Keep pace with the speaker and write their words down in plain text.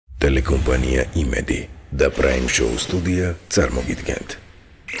ტელეკომპანია იმედი და პრაიმ შოუ სტუდია წარმოგიდგენთ.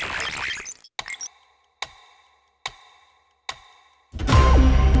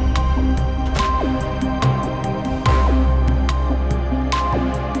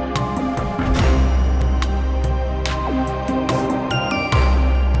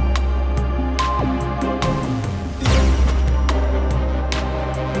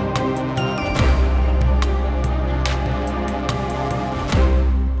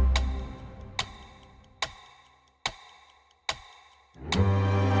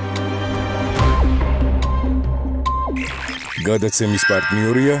 გადაცემის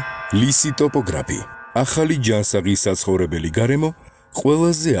პარტნიორია ლისი ტოპოგრაფი. ახალი ჯანსაღი საცხოვრებელი გარემო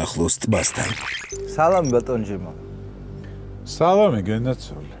ყველაზე ახლოს ტბასთან. სალამი ბატონ ჯემალ. სალამი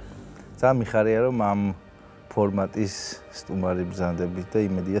გენაცოლე. ძალიან მიხარია რომ ამ ფორმატის სტუმარი ბრძანდებით და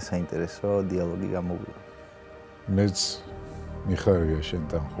იმედია საინტერესო დიალოგი გამოგვიყვება. მეც მიხარია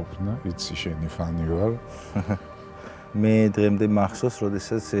შენთან ყოფნა, იცი შენი ფანი ვარ. მე დღემდე მახსოვს,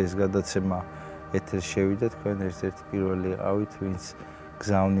 როდესაც ეს გადაცემა ეთერში შევიდა, თქვენ ერთ-ერთი პირველი იყავით, ვინც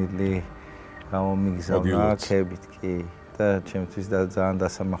გზავნილი გამომიგზავნა ქებით კი და ჩემთვის ძალიან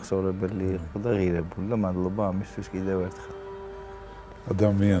დასამახსოვრებელი იყო და ღირებული და მადლობა ამისთვის კიდევ ერთხელ.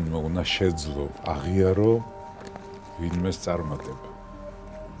 ადამიანმა უნდა შეძლო აღიარო ვინმეს წარმატება.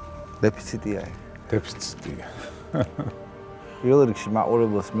 დეფიციტია. დეფიციტია. პირველ რიგში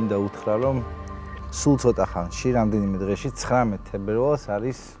მაყურებელს მინდა უთხრა, რომ სულ ცოტა ხანში, რამდენიმე დღეში 19 თებერვალს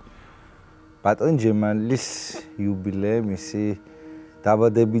არის ბატონ ჯემალის იუბილეა, მისი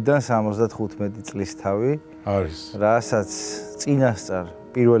დაბადებიდან 75 წლის თავი არის. რასაც წინასწარ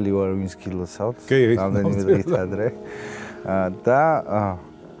პირველი ვარ ვინც გილოცავთ, რამდენიმე დღით ადრე. და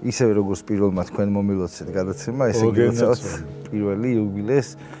ისევე როგორც პირველმა თქვენ მომილოცეთ გადაცემა, ესე გილოცავთ პირველი იუბილეს.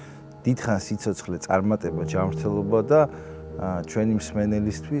 დიდხანს სიცოცხლე, წარმატება, ჯანმრთელობა და ჩვენი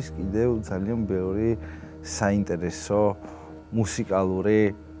მსმენელისთვის კიდევ ძალიან ბევრი საინტერესო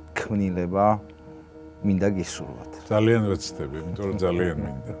მუსიკალური ქმნილება მინდა გისურვოთ. ძალიან ვეცდები, იმიტომ რომ ძალიან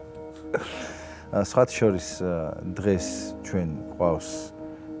მინდა. სხვათა შორის დღეს ჩვენ გვყავს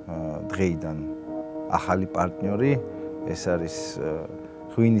დღეიდან ახალი პარტნიორი, ეს არის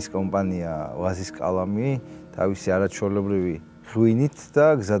ღვინის კომპანია ვაზის კალამი, თავისი არაჩვეულებრივი ღვინით და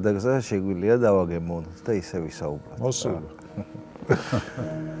გზადაგზა შეგვიძლია დავაგემოვნოთ და ისე ვისაუბროთ. მოსულო.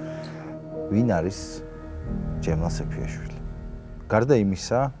 ვინ არის ჯემალ სეფიაშვილი? გარდა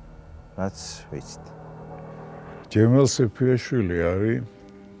იმისა, რაც ვიცით. ჯემალ სეფიაშვილი არის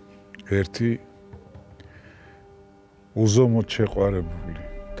ერთი უზომოდ შეყვარებული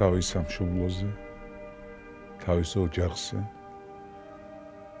თავის სამშობლოზე, თავის ოჯახზე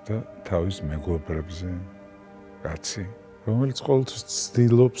და თავის მეგობრებზე კაცი, რომელიც ყოველთვის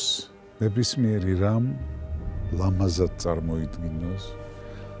ცდილობს ნებისმიერი რამ ლამაზად წარმოიდგინოს,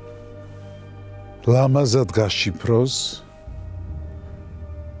 ლამაზად გაშიფროს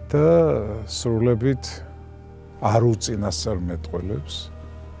და სრულებით არ უწინასწარმეტყველებს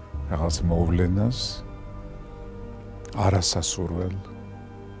რაღაც მოვლენას, არასასურველ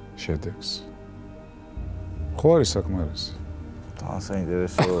შედეგს. ხო არის საკმარისი? ძალიან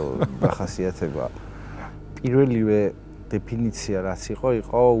საინტერესო დახასიათება. პირველივე დეფინიცია რაც იყო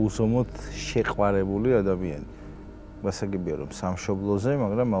უზომოდ შეყვარებული ადამიანი. გასაგებია რომ სამშობლოზე,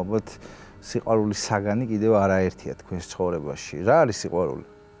 მაგრამ ალბათ სიყვარულის საგანი კიდევ არაერთია თქვენს ცხოვრებაში. რა არის სიყვარული?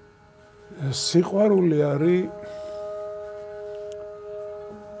 სიყვარული არის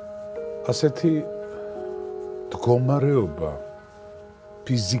ასეთი მდგომარეობა,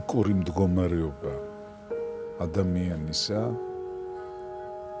 ფიზიკური მდგომარეობა ადამიანისა,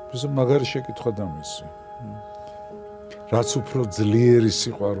 მაგარი შეკითხვა დამისი. რაც უფრო ძლიერი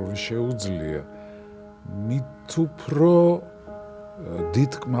სიყვარული შეუძლია, მით უფრო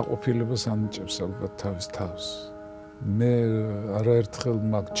დიდ კმაყოფილებას ანიჭებს ალბათ თავის თავს. მე არაერთხელ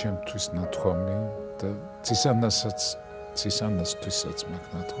მაგ ჩემთვის ნათქვამი და ცისანასთვისაც მაგ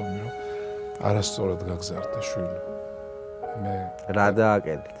ნათქვამი, რომ არასწორად გაგზარდა შვილი. მე რა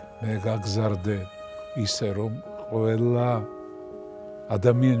დააკეთეთ? მე გაგზარდე ისე რომ ყველა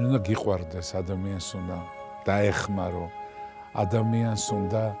ადამიანი უნდა გიყვარდეს, ადამიანს უნდა დაეხმარო, ადამიანს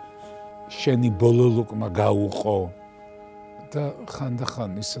უნდა შენი ბოლოლუკმა გაუყო და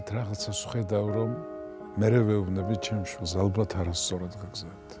ხანდახან ისეთ რაღაცას ვხედავ, რომ მე ვეუბნები ჩემს შვილს, ალბათ არასწორად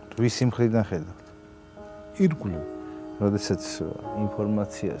გაგზავნეთ. ვისი მხრიდან ხედავთ? ირგვლივ. როდესაც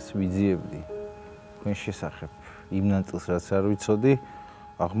ინფორმაციას ვიძიებდი თქვენ შესახებ იმ ნაწილს, რაც არ ვიცოდი,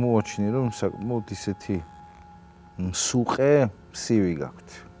 აღმოაჩინე, რომ საკმაოდ ისეთი მსუყე CV გაქვთ.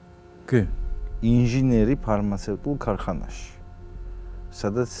 კი. ინჟინერი ფარმაცევტულ ქარხანაში.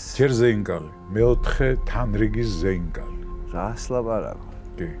 სადაც ჯერ ზეინკალი, მეოთხე თანრიგის ზეინკალი. რას ლაპარაკო?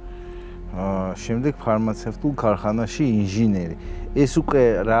 კი. შემდეგ ფარმაცევტულ ქარხანაში ინჟინერი. ეს უკვე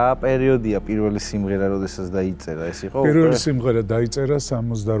რა პერიოდია პირველი სიმღერა, როდესაც დაიწერა? ეს იყო პირველი სიმღერა დაიწერა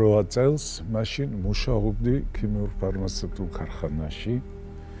 68 წელს, მაშინ მუშაობდი ქიმიურ ფარმაცევტულ ქარხანაში.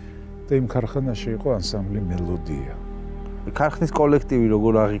 და იმ ქარხანაში იყო ანსამბლი მელოდია. ქარხნის კოლექტივი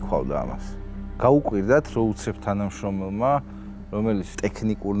როგორ აღიქვავდა ამას? გაუკვირდათ, რომ უცებ თანამშრომელმა, რომელიც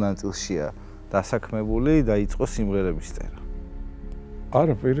ტექნიკურ ნაწილშია დასაქმებული, დაიწყო სიმღერების წერა.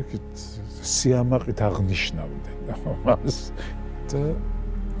 არა, პირიქით სიამაყით აღნიშნავდნენ ამას. და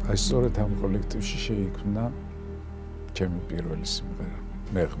აი სწორედ ამ კოლექტივში შეიქმნა ჩემი პირველი სიმღერა.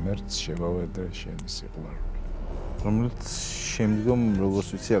 მე ღმერთს შევავედრე შენი სიყვარული. რომელიც შემდგომ როგორც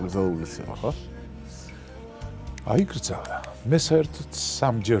ვიცი აკრძალულის იყო, ხო? აიგრძალა. მე საერთოდ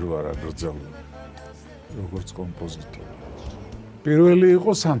სამჯერ ვარ აკრძალული როგორც კომპოზიტორი. პირველი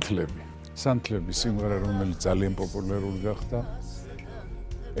იყო სანთლები. სანთლები სიმღერა, რომელიც ძალიან პოპულარული გახდა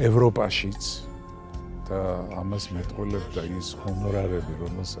ევროპაშიც და ამას მეტყველებდა ის ჰონორარები,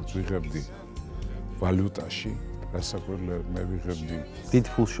 რომელსაც ვიღებდი ვალუტაში, რასაკვირველია მე ვიღებდი დიდ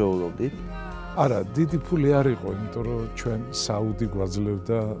ფულს შეულობდით? არა, დიდი ფული არ იყო, იმიტომ რომ ჩვენ საუდი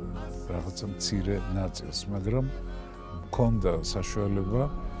გვაძლევდა რაღაცა მცირე ნაწილს, მაგრამ მქონდა საშუალება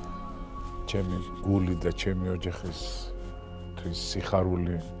ჩემი გული და ჩემი ოჯახის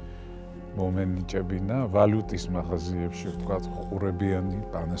სიხარული მომენიჭებინა ვალუტის მაღაზიებში, ვთქვათ, ყურებიანი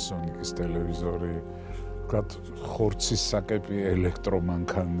პანასონიკის ტელევიზორი, ვთქვათ, ხორცის საკეპი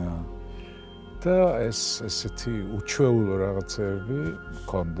ელექტრომანქანა და ესეთი უჩვეულო რაღაცეები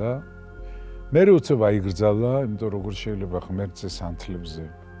მქონდა. მე უცებ აიგრძალა, იმიტომ როგორ შეიძლება ღმერთზე სანთლებზე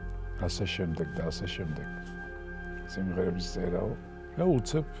ასე შემდეგ და ასე შემდეგ სიმღერების წერაო. და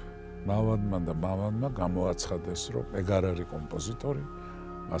უცებ მავანმა გამოაცხადეს, რომ ეგ არ არის კომპოზიტორი,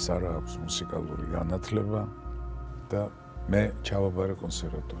 მას არ აქვს მუსიკალური განათლება და მე ჩავაბარე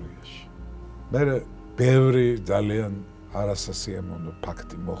კონსერვატორიაში. მე ბევრი ძალიან არასასიამოვნო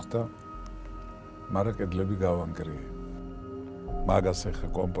ფაქტი მოხდა, მაგრამ კედლები გავანგრიე. მაგას ახლა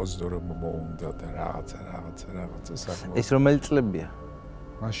კომპოზიტორებმა მოუნდა და რაღაცა საკმაოდ. ეს რომელი წლებია?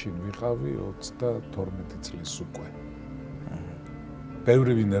 მაშინ ვიყავი 32 წლის უკვე.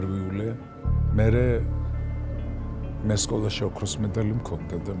 ბევრი ვინერვიულია. მე სკოლაში ოქროს მედალი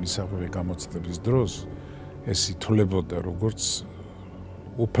მქონდა და მისაღები გამოცდების დროს ეს ითვლებოდა როგორც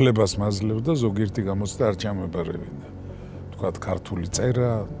უფლებას მაძლევდა ზოგიერთი გამოცდა არ ჩამებარებინა. თქვათ ქართული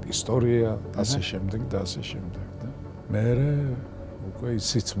წერა, ისტორია, ასე შემდეგ და ასე შემდეგ და მე უკვე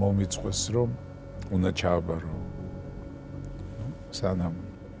ისიც მომიწყვეს რომ უნდა ჩააბარო. სანამ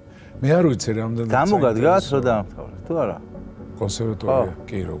მე არ ვიცი რამდენი გამოგადგათ რომ დაამთავრე თუ არა? კონსერვატორია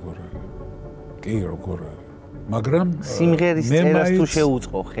კი როგორ არის. კი როგორ არის. მაგრამ სიმღერის წერას თუ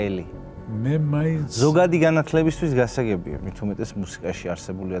შეუწყო ხელი. მე მაინც ზოგადი განათლებისთვის გასაგებია, მით უმეტეს მუსიკაში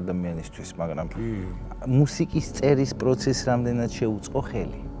არსებული ადამიანისთვის, მაგრამ მუსიკის წერის პროცესს რამდენად შეუწყო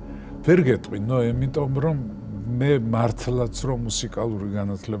ხელი? ვერ გეტყვი, იმიტომ რომ მე მართლაც რომ მუსიკალური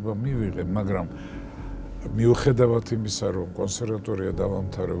განათლება მივიღე, მაგრამ მიუხედავად იმისა, რომ კონსერვატორია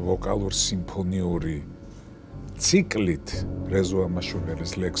დავამთავრე ვოკალურ სიმფონიური ციკლით რეზო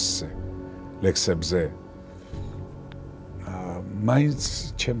ამაშუღელის ლექსებზე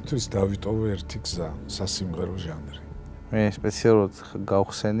მაინც ჩემთვის დავიტოვე ერთი გზა, სასიმღერო ჟანრი. მე სპეციალურად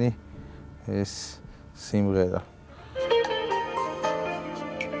გავხსენი ეს სიმღერა.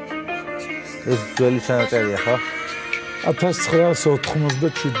 ეს ძველი ჩანაწერია, ხო?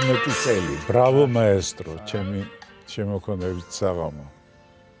 1997 წელი. ბრავო მაესტრო, ჩემი შემოქმედებით საღამო.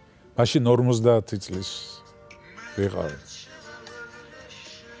 მაშინ 50 წლის ვიყავი.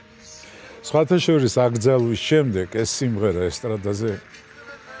 სხვათა შორის აკრძალვის შემდეგ ეს სიმღერა ესტრადაზე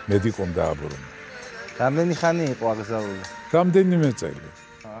მედიკომ დააბრუნა. რამდენი ხანი იყო აკრძალული? რამდენიმე წელი.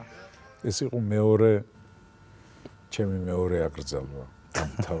 ეს იყო ჩემი მეორე აკრძალვა.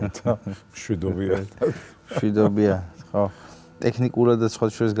 დამთავრდა მშვიდობია, ხო. ტექნიკურად და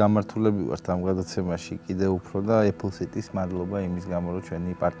სხვათა შორის გამართულები ვართ ამ გადაცემაში კიდევ უფრო და Apple-ს მადლობა იმის გამო, რომ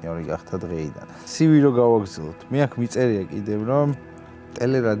ჩვენი პარტნიორი გახდა დღეიდან. CV რო გავაგრძელოთ. მე აქ მიწერია კიდევ რომ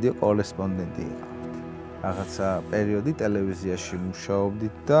ტელერადიო კორესპონდენტი იყავით. რაღაცა პერიოდი ტელევიზიაში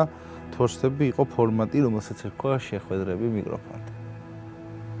მუშაობდით და თორსები იყო ფორმატი, რომელსაც ერქვა შეხვედრები მიკროფონთან.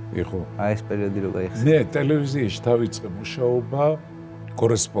 იყო. აი ეს პერიოდი რო გაიხსნა. მე ტელევიზიაში დავიწყე მუშაობა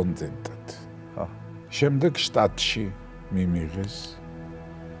კორესპონდენტად. ხო. შემდეგ შტატში მიმიღეს.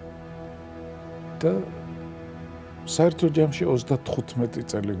 და საერთოდ ჯამში 35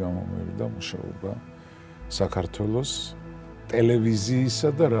 წელი გამომივიდა მუშაობა საქართველოს ტელევიზიისა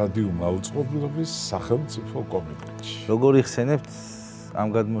და რადიო მაუწყებლობის სახელმწიფო კომიტეტში. როგორ იხსენებთ ამ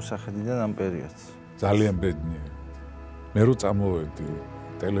გადმოსახედიდან ამ პერიოდს? ძალიან ბედნიერი. მე რო წამოვედი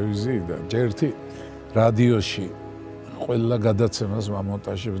ტელევიზიიდან, ჯერ ერთი რადიოში ყველა გადაცემას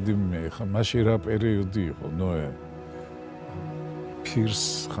ვამონტაჟებდი მე. ხა მაშინ რა პერიოდი იყო, ნოე.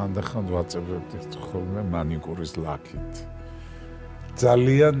 ფირს ხანდახან ვაწებებდით ხოლმე მანიკურის ლაქით.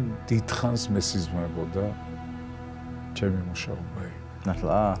 ძალიან დიდხანს მესიზმრებოდა ჩემი მუშაობა.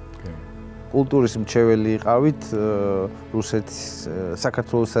 ნახლა? კულტურის მრჩეველი იყავით რუსეთის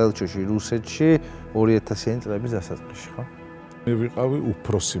საქართველოს საელჩოში რუსეთში 2000-იანი წლების დასაწყისში, ხო? მე ვიყავი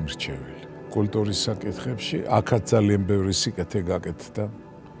უფროსი მრჩეველი კულტურის საკითხებში, აქაც ძალიან ბევრი სიკეთე გაკეთდა.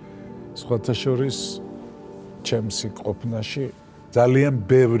 სხვათა შორის ჩემს ყოფნაში ძალიან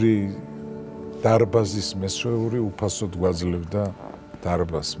ბევრი დარბაზის მესვეული უფასოდ გვაძლევდა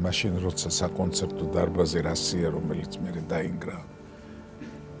დარბაზს, მაშინ როცა საკონცერტო დარბაზი რასია, რომელიც მე დაინგრა.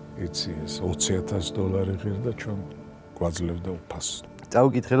 იცი ეს $20,000 ღირდა ჩვენ გვაძლევდა უფასოდ.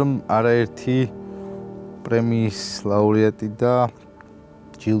 წავიკითხე რომ არაერთი პრემიის ლაურეატი და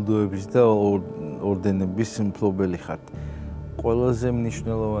ჯილდოების და ორდენების მფლობელი ხართ. ყველაზე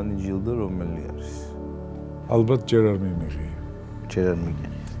მნიშვნელოვანი ჯილდო რომელი არის? ალბათ ჯერ არ მიმიღია. ჯერ არ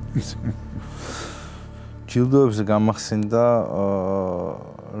მიგიღია. ჯილდოებზე გამახსენდა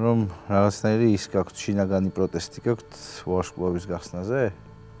რომ რაღაცნაირი ის გაქვთ, შინაგანი პროტესტი გაქვთ ვარსკვლავის გახსნაზე?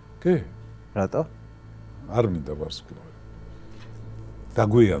 კი. რატო? არ მინდა ვარსკვლავი.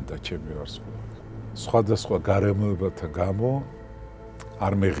 დაგვიანდა ჩემი ვარსკვლავი. სხვადასხვა გარემოებათა გამო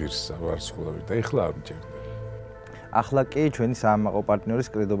არ მეღირსა ვარსკვლავი და ეხლა არ მჭირდება. ახლა კი ჩვენი საამაყო პარტნიორის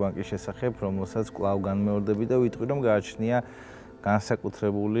კრედო ბანკის შესახებ, რომელსაც კვლავ განმეორდები და ვიტყვი რომ გააჩნია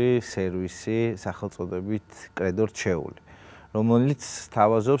განსაკუთრებული სერვისი სახელწოდებით კრედო რჩეული, რომელიც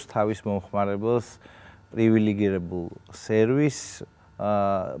სთავაზობს თავის მომხმარებელს პრივილეგირებულ სერვისს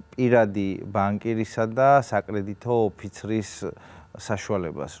პირადი ბანკირისა და საკრედიტო ოფიცრის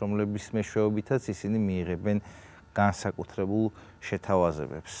საშუალებას, რომლების მეშვეობითაც ისინი მიიღებენ განსაკუთრებულ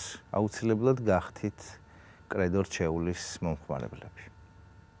შეთავაზებებს. აუცილებლად გახდით კრედო რჩეულის მომხმარებლები.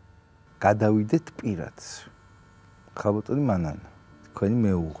 გადავიდეთ პირადს. ხალბატონი მანანა, თქვენი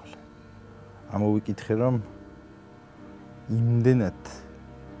მეუღლე. ამოვიკითხე რომ იმდენად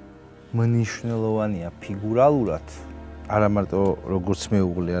მნიშვნელოვანია ფიგურალურად, არა მარტო როგორც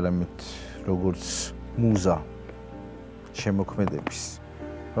მეუღლე, არამედ როგორც მუზა შემოქმედების,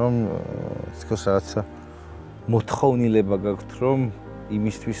 რომ თქოს რაღაცა მოთხოვნილება გაქვთ, რომ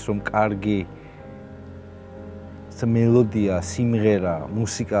იმისთვის რომ კარგი მელოდია, სიმღერა,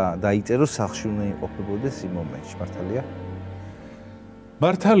 მუსიკა დაიწეროს, სახში უნდა იმყოფებოდეს იმ მომენტში, მართალია?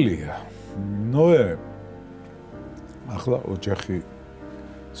 მართალია. ნოე ახლა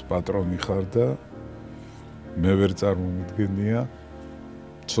ოჯახის პატრონი ხარ და მე ვერ წარმომიდგენია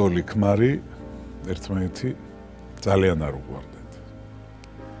ცოლი ქმარი ერთმანეთი ძალიან არ უყვარდეთ.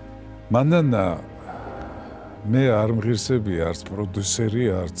 მანდანა მე არ მღირსები არც პროდიუსერი,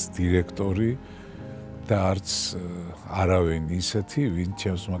 არც დირექტორი და არც არავინ ისეთი, ვინ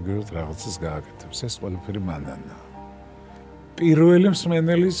ჩემს მაგერად რაღაცას გააკეთებს. ეს ყველაფერი მანანა. პირველი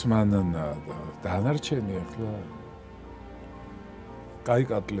მსმენელის მანანა და დანარჩენი ახლა კაი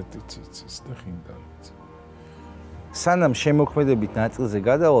კატლეტიც იცის და ხინდალიც. სანამ შემოქმედებით ნაწილზე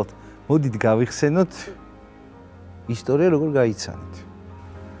გადავალთ, მოდით გავიხსენოთ ისტორია როგორ გაიცანით.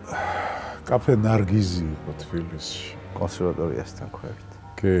 კაფე ნარგიზი იყო თბილისში. კონსერვატორიასთან ხვევით.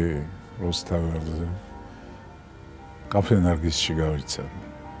 კი, რუსთავერზე. კაფე ნარგიზში გავიცანე.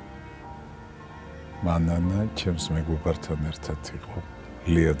 მანანა ჩემს მეგობართან ერთად იყო,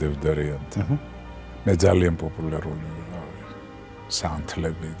 ლია დევდარიანთან. მე ძალიან პოპულარული ვიყავი.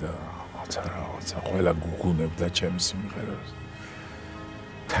 სანთლები და რაღაცა ყველა გუგუნებდა ჩემს სიმღერას.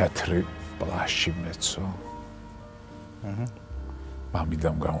 თეთრი პლაში მეცო.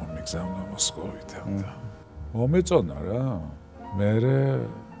 მამიდამ გამომიგზავნა მოსკოვიდან და მომეწონა რა. მერე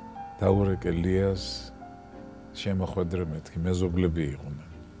დაურეკე ლიას შემოხვედრე მეთქი, მეზობლები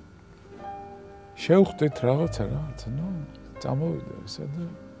იყვნენ. შევხვდით რაღაცა, ნუ წამოვიდა ისე და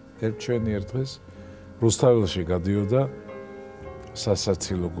ჩვენი ერთ დღეს რუსთაველში გადიოდა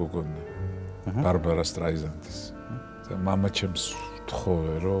სასაცილო გოგონა, ბარბარა სტრაიზანდის. და მამა ჩემს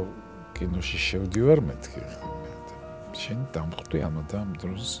ვთხოვე, რომ კინოში შევდივარ მეთქი. შენ დამხვდი ამადამ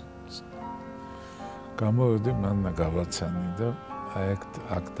დროს. გამოვედი მანნა გავაცანი და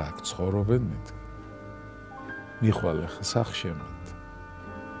აქ ცხოვრობენ მეთქი. მიხვალე ხა სახში ამათ.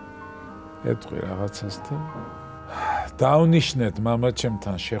 ეთქვი რაღაცას და დაუნიშნეთ მამა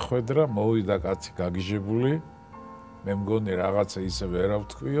ჩემთან შეხვედრა, მოვიდა კაცი გაგიჟებული. მე მგონი რაღაცა ისე ვერ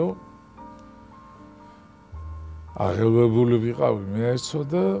ავთქვიო. აღელვებული ვიყავი მეეცო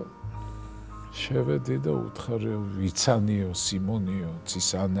და შევედი და უთხარი ვიცანიო, სიმონიო,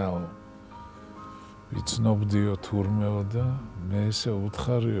 ცისანაო. ვიცნობდიო თურმეო და მე ესე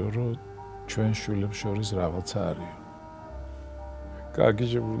უთხარიო, რომ ჩვენ შვილებს შორის რაღაცა არის.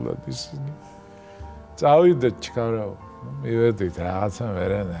 გაგიჟებულად ისინი. წავიდეთ ჩქარავ. მივედით რაღაცა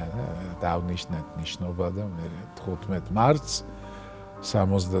მერე დავნიშნეთ ნიშნობა და მე 15 მარტს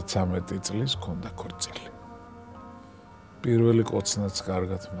 73 წლის ქონდა ქორწილი. პირველი კოცნაც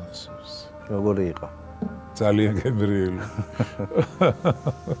კარგად მახსოვს. როგორი იყო? ძალიან გემრიელი.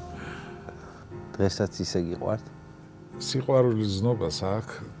 დღესაც ისე გიყვართ? სიყვარულის ზნობას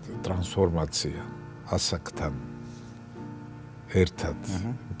აქვს ტრანსფორმაცია ასაკთან ერთად.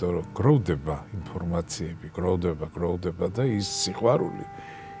 იმიტომ რომ გროვდება ინფორმაციები, გროვდება და ის სიყვარული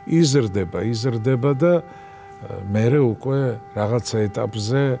იზრდება და მერე უკვე რაღაცა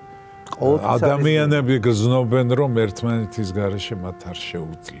ეტაპზე ადამიანები გზნობენ, რომ ერთმანეთის გარეშე მათ არ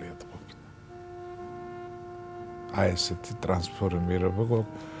შეუძლიათ ყოფნა. აი ესეთი ტრანსფორმირება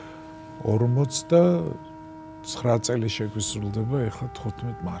 49 წელი შეგვისრულდება ეხლა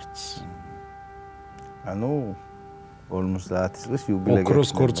 15 მარტს. ანუ 50 წლის იუბილეა.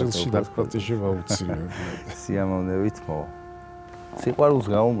 ოქროს ქორწილში დაპატიჟება აუცილებლად. სიამოვნებით მოვა. სიყვარულს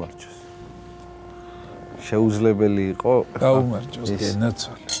გაუმარჯოს. შეუძლებელი იყო. გაუმარჯოს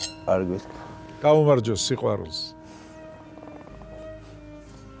გენაცვალე. არ გვესკა. გაუმარჯოს სიყვარულს.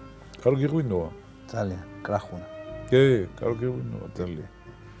 კარგი ღვინოა. ძალიან კრახუნა. კი, კარგი ღვინოა ძალიან.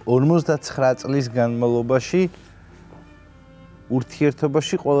 59 წლის განმავლობაში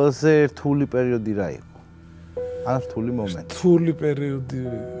ურთიერთობაში ყველაზე რთული პერიოდი რა იყო? ან რთული მომენტი? რთული პერიოდი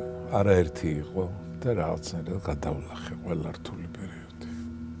არაერთი იყო და რაღაცნაირად გადავლახე ყველა რთული პერიოდი.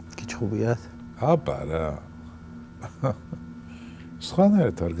 გიჩხუბიათ? აბა რა.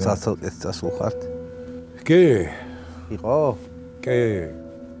 სხვანაირად არ გა. სასწაულს წასულხართ? კი. იყო? კი.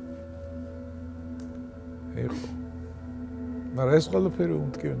 იყო. მაგრამ ეს ყველაფერი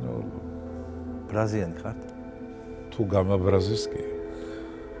უმტკივნეულო. ბრაზიანი ხართ? თუ გამაბრაზეს კი.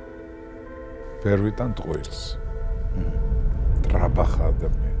 ვერ ვიტან ტყუილს. ტრაბახა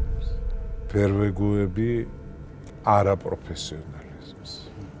ადამიანებს. ვერ ვეგუები არაპროფესიონალიზმს.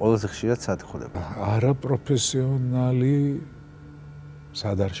 ყველაზე ხშირად სად ხდება? არაპროფესიონალი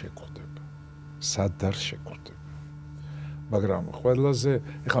სად არ შეკვდება. მაგრამ ყველაზე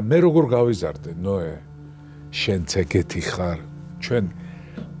ეხა მე როგორ გავიზარდე ნოე შენც ეგეთი ხარ ჩვენ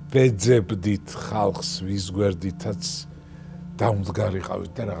ვეძებდით ხალხს ვის გვერდითაც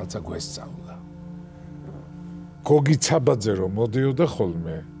დამდგარიყავით და რაღაცა გვესწავლა გოგი ცაბაძე რომ მოდიოდა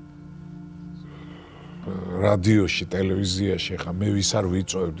ხოლმე რადიოში ტელევიზიაში ხა მე ვის არ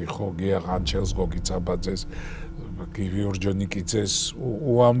ვიწევდი ხო გია ყანჩელს გოგი ცაბაძეს გივი ორჯონიკიძეს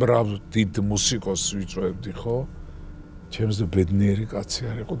უამრავ დიდ მუსიკოს ვიწევდი ხო ჩემს და ბედნიერი კაცი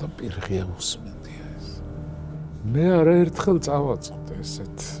არ იყო და პირღია უსმენდი ეს მე არაერთხელ წავაწყდა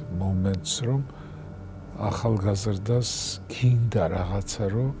ესეთ მომენტს რომ ახალგაზრდას გინდა რაღაცა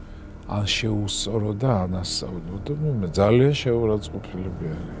რომ ან შეუსწორო და ან ასწავლო და მე ძალიან შეურაცხყოფილები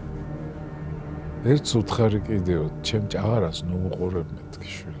არის ერთ უთხარი კიდევ ჩემ ჭაღარას ნუუყურებ მეთქი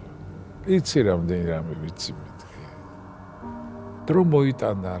შვილო იცი რამდენი რამე ვიცი მეთქი დრო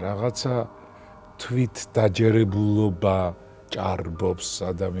მოიტანა რაღაცა თვით დაჯერებულობა ჭარბობს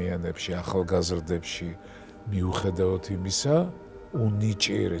ადამიანებში ახალგაზრდებში მიუხედავად იმისა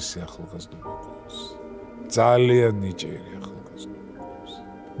უნიჭიერესი ახალგაზრდობა გვაქვს ძალიან ნიჭიერი ახალგაზრდობა გვაქვს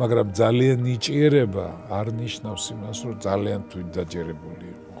მაგრამ ძალიან ნიჭიერება არ ნიშნავს იმას რომ ძალიან თვით დაჯერებული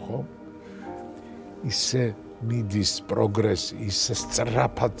იყო ხო ისე მიდის პროგრესი ისე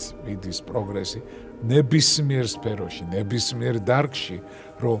სწრაფად მიდის პროგრესი ნებისმიერ სფეროში ნებისმიერ დარგში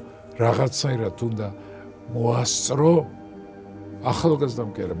რომ რაღაცაირად უნდა მოასწრო ახალგაზრდამ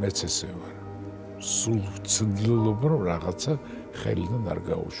კი არა მეც ესე ვარ სულ ვცდილობ რომ რაღაცა ხელიდან არ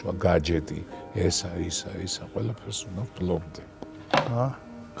გაუშვა გაჯეტი ისა ყველაფერს უნდა ვფლობდე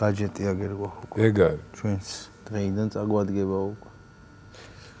გაჯეტი აგერგვა ეგ არის ჩვენს დღეიდან წაგვადგება უკვე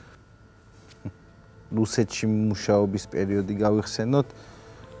რუსეთში მუშაობის პერიოდი გავიხსენოთ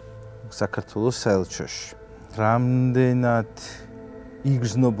საქართველოს საელჩოში რამდენად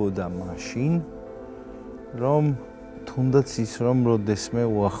იგრძნობოდა მაშინ რომ თუნდაც ის რომ როდესმე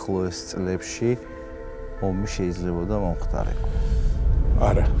უახლოეს წლებში ომი შეიძლებოდა მომხდარიყო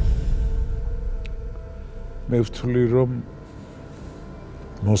არა მე ვთვლი რომ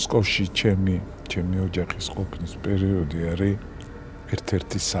მოსკოვში ჩემი ოჯახის ყოფნის პერიოდი არის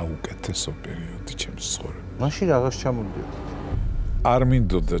ერთ-ერთი საუკეთესო პერიოდი ჩემს ცხოვრებაში მაშინ რაღაც ჩამოდიოდა არ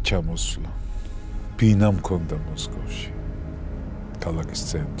მინდოდა ჩამოსვლა ბინა მქონდა მოსკოვში ქალაქის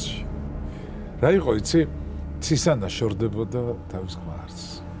ცენტრში რა იყო იცი ცისანა შორდებოდა თავის ქმარს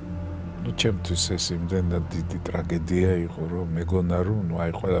ჩემთვის ეს იმდენად დიდი ტრაგედია იყო, რომ მეგონა რომ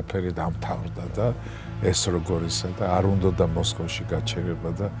აი ყველაფერი დამთავრდა და ეს როგორ ისა და არ უნდა მოსკოვში გაჩერება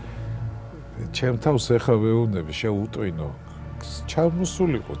და ჩემ თავს ეხა ვეუბნები შეუტვინო.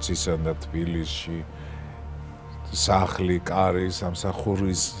 ჩამოსულიყო ცისანა თბილისში სახლი, კარი,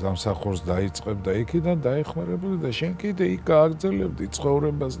 სამსახურს დაიწყებდა იქიდან დაეხმარებოდა და შენ კიდე იქ გააგრძელებდი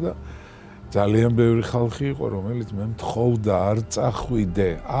ცხოვრებას და ძალიან ბევრი ხალხი იყო, რომელიც მე მთხოვდა არ წახვიდე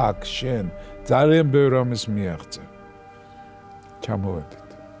აქ შენ, ძალიან ბევრ ამის მიაღწევ. ჩამოვედით.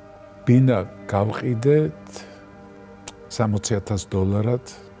 ბინა გავყიდეთ $60,000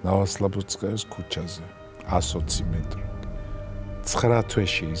 ნავასლაბოდსკაიოს ქუჩაზე, 120 მეტრი. 9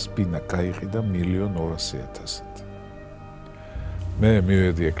 თვეში ის ბინა გაიყიდა $1,200,000-ად. მე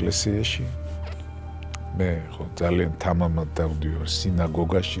მივედი ეკლესიაში. მე ხო ძალიან თამამად დავდივარ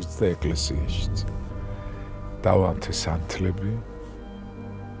სინაგოგაშიც და ეკლესიაშიც. დავამთე სანთლები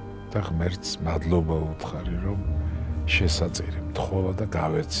და ღმერთს მადლობა ვუთხარი, რომ შესაწირი მთხოვა და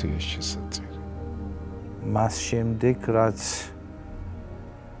გავეცი ეს შესაწირი. მას შემდეგ რაც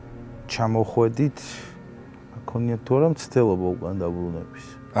ჩამოხვედით, აქონია თუ არა მცდელობა უკან დაბრუნების.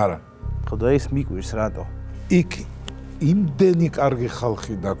 არა. ხო და ეს მიკვირს რატო? იქ იმდენი კარგი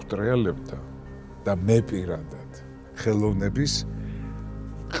ხალხი დაგვტრიალებდა და მე პირადად ხელოვნების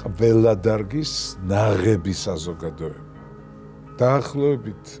ყველა დარგის ნაღები საზოგადოება.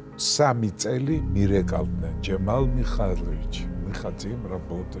 დაახლოებით 3 წელი მირეკავდნენ ჯემალ მიხайлович. Мы хотим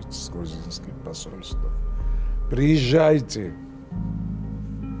работать с грузинским посольством. Приезжайте.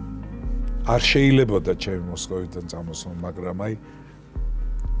 არ შეიძლებოდა ჩემი მოსკოვიდან წამოსვლა, მაგრამ აი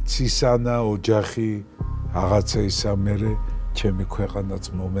ცისანა, ოჯახი, რაღაცა ისა მერე ჩემი ქვეყანაც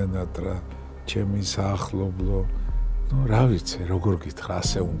მომენატრა, ჩემი საახლობლო. ნუ რა ვიცი, როგორ გითხრა,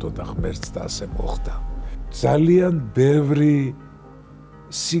 ასე უნდა და ღმერთს და ასე მოხდა. ძალიან ბევრი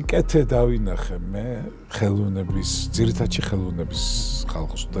სიკეთე დავინახე მე ხელოვნების, ძირითადში ხელოვნების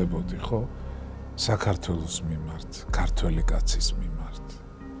ხალხს ვდებოდი, ხო? საქართველოს მიმართ, ქართველი კაცის მიმართ.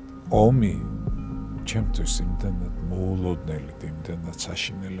 ომი ჩემთვის იმდენად მოულოდნელი და იმდენად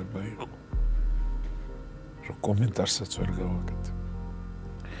საშინელება იყო, რომ კომენტარსაც ვერ გავაკეთე.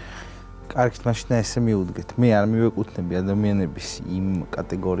 კარგით, მაშინ ესე მიუდგეთ. მე არ მივეკუთვნები ადამიანების იმ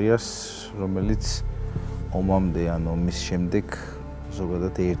კატეგორიას, რომელიც ომამდე ან ომის შემდეგ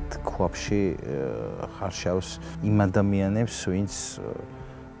ზოგადად ერთ ქვაბში ხარშავს იმ ადამიანებს, ვინც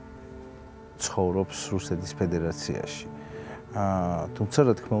ცხოვრობს რუსეთის ფედერაციაში. თუმცა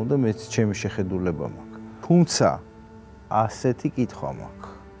რა თქმა უნდა, მეც ჩემი შეხედულება მაქვს. თუმცა ასეთი კითხვა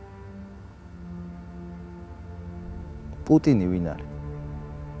მაქვს. პუტინი ვინ არის?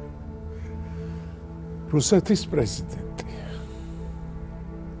 რუსეთის პრეზიდენტი.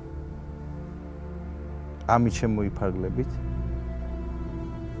 ამით შემოიფარგლებით?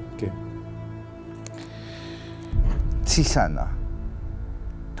 კი. ცისანა,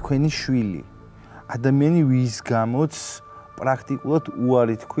 თქვენი შვილი, ადამიანი ვის გამოც პრაქტიკულად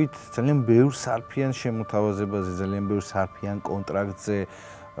უარი თქვით ძალიან ბევრ სარფიან შემოთავაზებაზე, ძალიან ბევრ სარფიან კონტრაქტზე,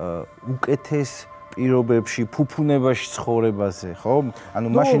 უკეთეს პირობებში, ფუფუნებაში ცხოვრებაზე, ხო? ანუ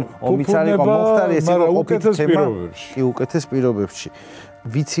მაშინ ომიც არ იყო მოხდარი, ეს იყო უკეთეს პირობებში. კი, უკეთეს პირობებში.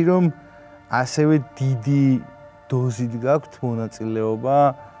 ვიცი რომ ასევე დიდი დოზით გაქვთ მონაწილეობა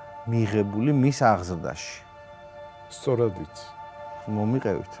მიღებული მის აღზრდაში. სწორად იცი.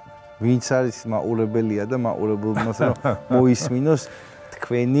 მომიყევით. ვინც არის მაყურებელია და მაყურებელს რომ მოისმინოს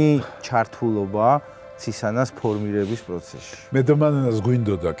თქვენი ჩართულობა ცისანას ფორმირების პროცესში. მე დომანას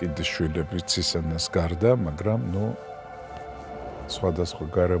გვინდოდა კიდე შვილები ცისანას გარდა, მაგრამ ნუ სხვადასხვა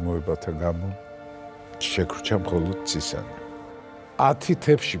გარემოებათა გამო შეგვრჩა მხოლოდ ცისანა. 10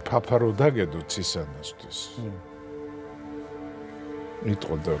 თებში ფაფარო დაგედო ცისანასთვის.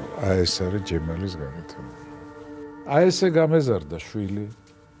 მიტყოდა რომ აი ეს არის ჯემალის განათება. აი ესე გამეზარდა შვილი,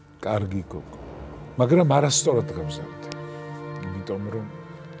 კარგი გოგო. მაგრამ არასწორად გამზარდა. იმიტომ რომ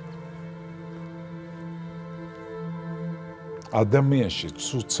ადამიანში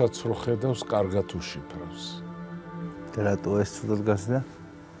ცუცაც რო ხედავს, კარგად უშიფრავს. რატო ეს ცუდად გასდა?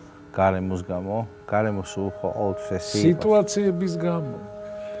 გარემოს გამო, გარემოს უხო ყოველთვის ეს სიტუაციების გამო.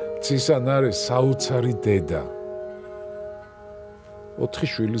 ცისან არის საოცარი დედა. 4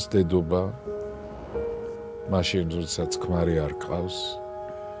 შვილის დედობა. მაშინ როდესაც ქმარი არ ყავს.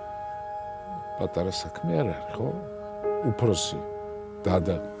 პატარა საქმე არ არის, ხო? უფროსი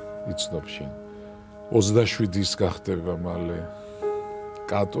დადა იცნობ შენ. 27-ის გახდება მალე.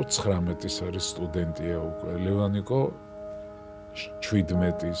 კატო 19-ის არის სტუდენტია უკვე. ლევანიკო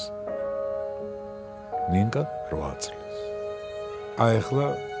 17-ის. ნინკა 8 წლის. აი ახლა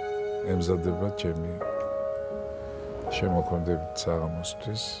ემზადება ჩემი შემოქმედებით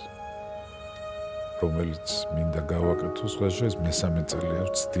საღამოსთვის. რომელიც მინდა გავაკეთოს, ხაშე ეს მესამე წელია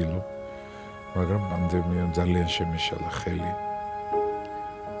ვცდილობ, მაგრამ პანდემიამ ძალიან შემეშალა ხელი.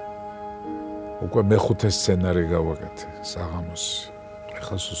 უკვე მეხუთე სცენარი გავაკეთე საღამოს.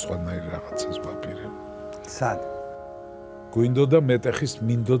 ეხლა სხვანაირ რაღაცას ვაპირებ. სად? გვინდოდა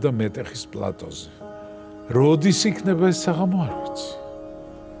მეტეხის პლატოზე. როდის იქნება ეს საღამო არ ვიცი.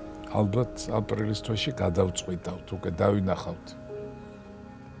 ალბათ აპრილის თვეში გადავწყვიტავთ, უკვე დავინახავთ.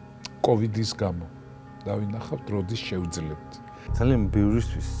 კოვიდის გამო დავინახავთ, როდის შევძლებთ. ძალიან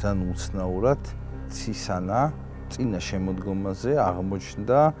ბევრისთვის ძალიან უცნაურად ცისანა წინა შემოდგომაზე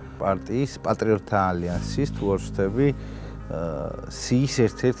აღმოჩნდა პარტიის პატრიოტთა ალიანსის თუ არ ვცდები სიის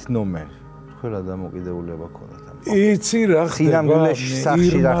ერთ-ერთი ნომერი. თქვენ რა დამოკიდებულება ქონდათ ამ? იცი რა ხდება?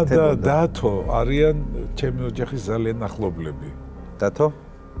 ირმა და დათო არიან ჩემი ოჯახის ძალიან ახლობლები. დათო?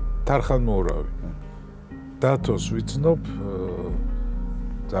 თარხანმოურავი. დათოს ვიცნობ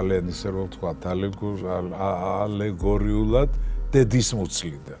ძალიან ისე რომ ვთქვა ალეგორიულად დედის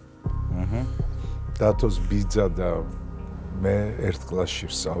მუცლიდან. დათოს ბიძა და მე ერთ კლასში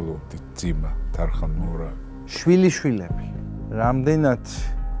ვსწავლობდი ძიმა თარხანმოურავი. შვილიშვილები. რამდენად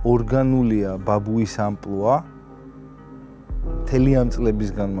ორგანულია ბაბუის ამპლუა მთელი ამ წლების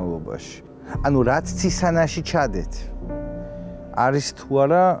განმავლობაში. ანუ რაც ცისანაში ჩადეთ არის თუ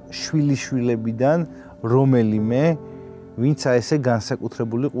არა შვილიშვილებიდან რომელიმე ვინც ესე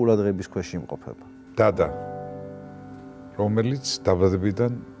განსაკუთრებული ყურადღების ქვეშ იმყოფება. დადა რომელიც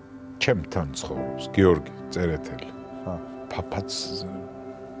დაბადებიდან ჩემთან ცხოვრობს, გიორგი წერეთელი. პაპაც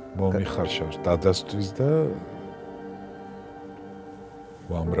მომიხარშავს დადასთვის და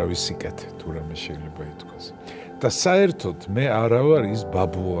უამრავი სიკეთე თუ რამე შეიძლება ითქვას. და საერთოდ მე არა ვარ ის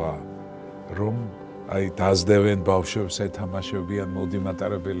ბაბუა, რომ აი დაზდევენ ბავშვებს, ეთამაშებიან, მოდი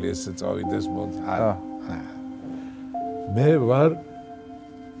მატარებელი ესე წავიდეს, მოდი. მე ვარ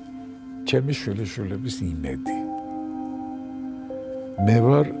ჩემი შვილიშვილების იმედი. მე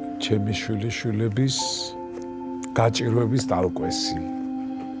ვარ ჩემი შვილიშვილების გაჭირვების დალკვესი.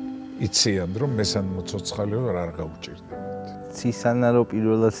 იციან რომ მესან მოცოცხალი ვარ არ გაუჭირდებათ. ცისანა რო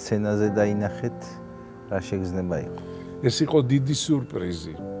პირველად სცენაზე დაინახეთ, რა შეგრძნება იყო? ეს იყო დიდი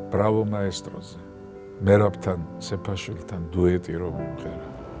სიურპრიზი ბრავო მაესტროზე. მერაბთან, სეფაშვილთან დუეტი რომ იმღერა.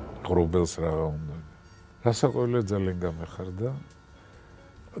 ღრუბელს რაღა უნდა. რასაკვირველია ძალიან გამეხარდა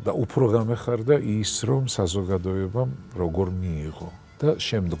და უფრო გამეხარდა ის რომ საზოგადოებამ როგორ მიიღო და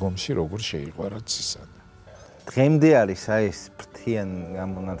შემდგომში როგორ შეიყვარა ცისანა. დღემდე არის აი ეს ფრთიან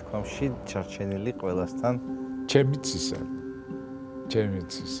გამონათქვამში ჩარჩენილი ყველასთან ჩემი ცისანა.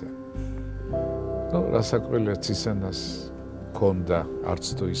 ნუ რასაკვირველია ცისანას ქონდა არც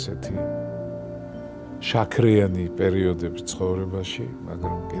თუ ისეთი შაქრიანი პერიოდები ცხოვრებაში,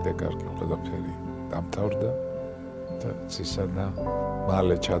 მაგრამ კიდე კარგი ყველაფერი დამთავრდა და ცისანა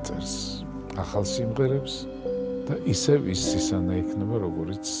მალე ჩაწერს ახალ სიმღერებს და ისევ ის ცისანა იქნება,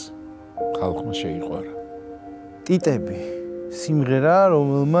 როგორიც ხალხმა შეიყვარა. ტიტები სიმღერა,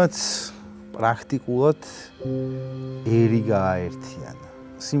 რომელმაც პრაქტიკულად ერი გააერთიანა.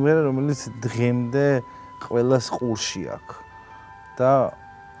 სიმღერა, რომელიც დღემდე ყველას ყურში აქვს და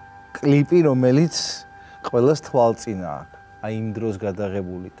კლიპი, რომელიც ყველას თვალწინა აქვს. აი იმ დროს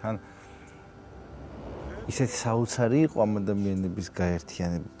გადაღებული თან ისეთი საოცარი იყო ამ ადამიანების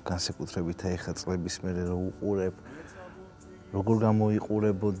გაერთიანება, განსაკუთრებით აი ხა წლების მერე რო უყურებ, როგორ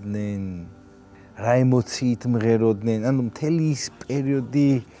გამოიყურებოდნენ, რა ემოციით მღეროდნენ, ანუ მთელი ის პერიოდი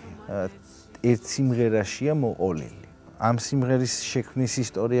ერთ სიმღერაშია მოყოლილი. ამ სიმღერის შექმნის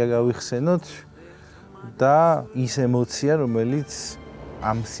ისტორია გავიხსენოთ და ის ემოცია, რომელიც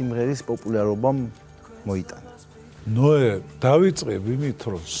ამ სიმღერის პოპულარობამ მოიტანა. ნოე, დავიწყებ იმით,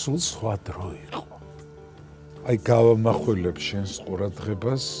 რომ სულ სხვა დრო იყო. აი გავამახვილებ შენს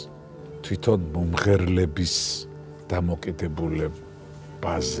ყურადღებას თვითონ მომღერლების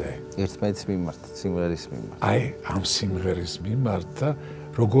დამოკიდებულებაზე. ერთმანეთს მიმართ, სიმღერის მიმართ. აი ამ სიმღერის მიმართ და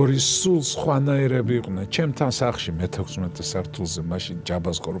როგორი სულ სხვანაირები იყვნენ. ჩემთან სახლში მე-16 სართულზე მაშინ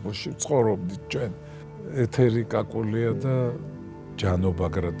ჯაბას კორპუსში ვცხოვრობდით ჩვენ. ეთერი კაკულია და ჯანო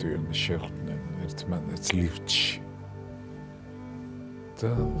ბაგრატიონი შეხვდნენ ერთმანეთს ლიფტში.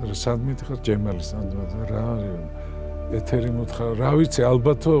 და სამდმით ხარ ჯემალის რა ეთერი მოთხარ რა ვიცი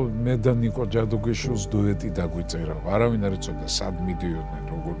ალბათო მე და ნიკო ჯადუგიშვილს დუეტი დაგვიწერა არავინ არ იცოდა სად მიდიოდნენ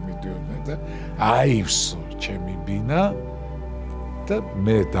როგორ მიდიოდნენ და აივსო ჩემი ბინა და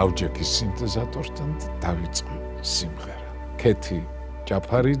მე დავჯექი სინთეზატორთან და დავიწყე სიმღერა ქეთი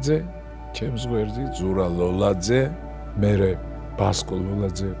ჯაფარიძე ჩემს გვერდით ზურა ლოლაძე მერე ბასკო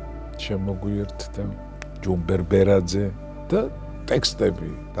ლოლაძე შემოგვიერთდა ჯუმბერ ბერაძე და ტექსტები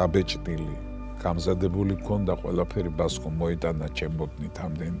დაბეჭდილი გამზადებული მქონდა ყველაფერი ბასკო მოიტანა ჩემოდნით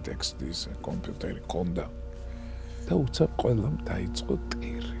ამდენი ტექსტი ისე კომპიუტერი მქონდა და უცებ ყველამ დაიწყო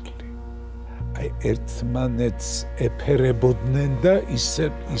ტირილი აი ერთმანეთს ეფერებოდნენ და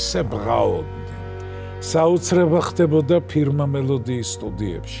ისე ბღაოდნენ საოცრება ხდებოდა ფირმა მელოდიის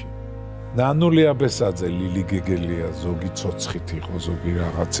სტუდიებში ნანული აბესაძე ლილი გეგელია ზოგი ცოცხით იყო ზოგი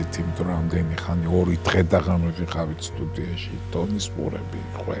რაღაცით იმ დრამდენი ხანი 2 დღე და გამოვიყავით სტუდიაში ტონის პურები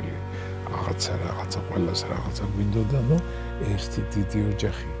ყველი რაღაცა ყველას რაღაცა გვინდოდა ნუ ერთი დიდი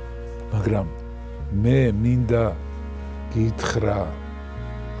ოჯახი მაგრამ მე მინდა გითხრა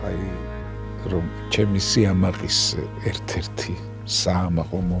აი რომ ჩემი სიამაყის ერთ-ერთი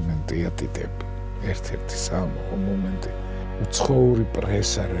საამაყო მომენტია ტიტები ერთ-ერთი საამაყო მომენტი უცხოური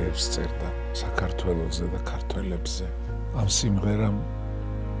პრესარებს წერდა საქართველოზე და ქართველებზე ამ სიმღერამ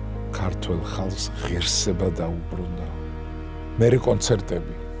ქართველ ხალხს ღირსება დაუბრუნდა მერე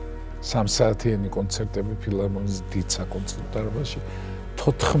კონცერტები 3 საათიანი კონცერტები ფილარმონიის დიდ საკონცერტო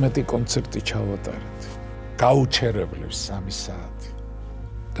 14 კონცერტი ჩავატარეთ გაუჩერებლებს 3 საათი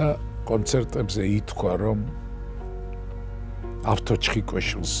და კონცერტებზე ითქვა რომ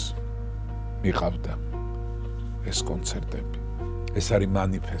ავტოჩხიკვეშულს მიყავდა ეს კონცერტები ეს არის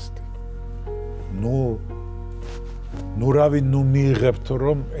მანიფესტი ნუ რავი ნუ მიიღებთ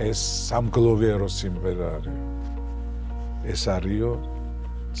რომ ეს სამგლოვიარო სიმღერა არის ეს არისო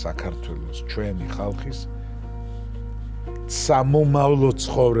საქართველოს ჩვენი ხალხის სამომავლო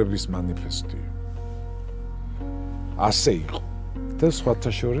ცხოვრების მანიფესტია ასე იყო და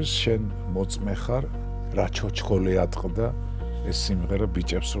სხვათა შორის შენ მოწმე ხარ რა ჩოჩხოლი ატყდა ეს სიმღერა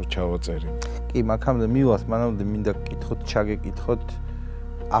ბიჭებს რო ჩავაწერი კი მაგამდე მივალთ მანამდე მინდა გკითხოთ ჩაგეკითხოთ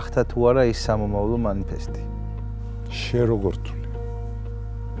ახთა თუ არა ის სამომავლო მანიფესტი შე როგორ თვლი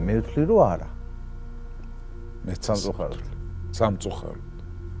მე ვთვლი რომ არა მე სამწუხაროდ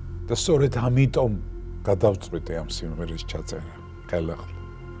და სწორედ ამიტომ გადავწყვიტე ამ სიმღერის ჩაწერა ხელახლა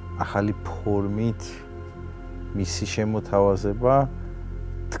ახალი ფორმით მისი შემოთავაზება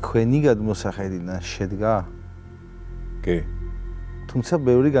თქვენი გადმოსახედიდან შედგა კი თუმცა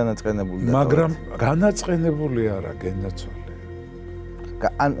ბევრი განაწყენებული და მაგრამ განაწყენებული არა გენაცვალე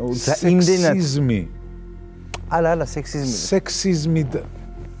ანუ იმდენად სექსიზმი არა სექსიზმი და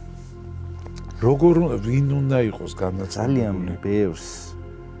როგორ ვინ უნდა იყოს განაწყენებული ძალიან ბევრს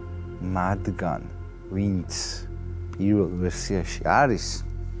მათგან ვინც პირველ ვერსიაში არის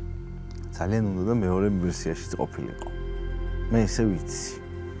ძალიან უნდა და მეორე ვერსიაშიც ყოფილიყო მე ესე ვიცი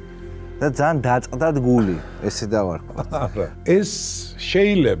და ძალიან დაწყდათ გული ესე დავარქვა არა ეს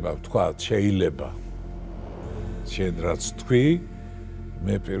შეიძლება ვთქვათ შეიძლება შენ რაც თქვი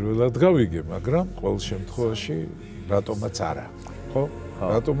მე პირველად გავიგე მაგრამ ყოველ შემთხვევაში რატომაც არა ხო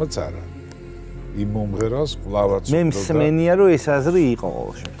რატომაც არა იმ მომღერალს კვლავაც მე მსმენია რომ ეს აზრი იყო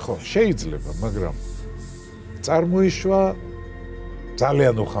ყოველ შემთხვევაში ხო შეიძლება მაგრამ წარმოიშვა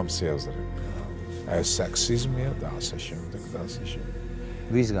ძალიან უხამსი აზრი ეს სექსიზმია და ასე შემდეგ და ასე შემდეგ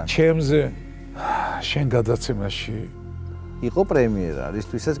ვისგან ჩემზე შენ გადაცემაში იყო პრემიერა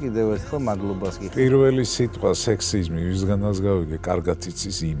რისთვისაც კიდევ ერთხელ მადლობას გიხდი პირველი სიტყვა სექსიზმი ვისგანაც გავიგე კარგად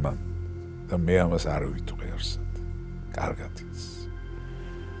იცის იმან და მე ამას არ ვიტყვი არსად კარგად იცის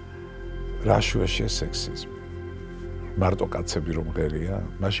რა შუაში სექსიზმი მარტო კაცები რომ ღერია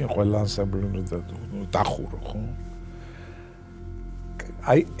მაშინ ყველა ანსამბლი უნდა დახურო ხო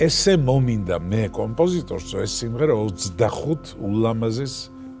აი ესე მომინდა მე კომპოზიტორს ეს სიმღერა 25 ულამაზეს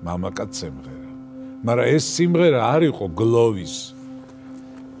მამაკაც სიმღერა მაგრამ ეს სიმღერა არ იყო გლოვის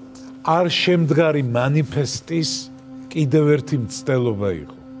არ შემდგარი მანიფესტის კიდევ ერთი მცდელობა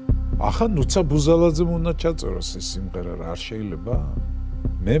იყო ახლა ნუცა ბუზალაძემ უნდა ჩაწეროს ეს სიმღერა რა არ შეიძლება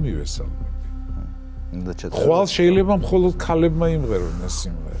მე მივესალმები უნდა ჩაწეროს ხვალ შეიძლება მხოლოდ ქალებმა იმღერონ ეს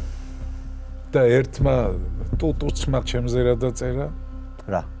სიმღერა და ერთმა ტუტუცმა ჩემზე რა დაწერა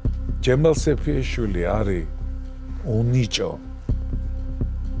რა ჯემალ სეფიაშვილი არის უნიჭო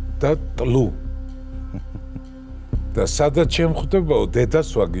და ტლუ და სადაც შემხვდებაო დედას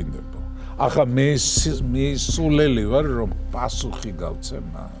ვაგინდებო ახლა მე სულელი ვარ რომ პასუხი გავცე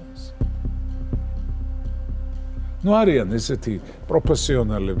მას ნუ არიან ესეთი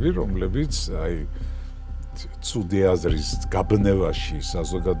პროფესიონალები რომლებიც აი ცუდი აზრის გაბნევაში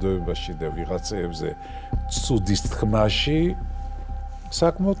საზოგადოებაში და ვიღაცეებზე ცუდის თქმაში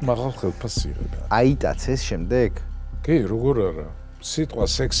საკმაოდ მაღალ ხელფასს იღებენ აიტაც ეს შემდეგ კი როგორ არა სიტყვა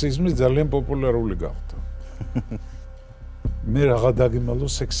სექსიზმი ძალიან პოპულარული გახდა მე რაღა დაგიმალო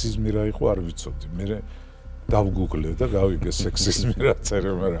სექსიზმი რა იყო არ ვიცოდი მე დავგუგლე და გავიგე სექსიზმი რა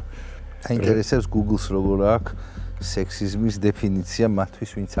წერე მაგრამ აინტერესებს Google-ს როგორ აქვს სექსიზმის დეფინიცია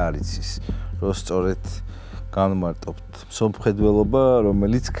მათთვის ვინც არ იცის რომ სწორედ განმარტობთ მსოფლმხედველობა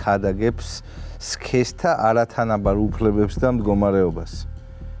რომელიც ქადაგებს სქესთა არათანაბარ უფლებებს და მდგომარეობას.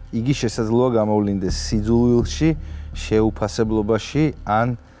 იგი შესაძლოა გამოვლინდეს სიძულვილში, შეუფასებლობაში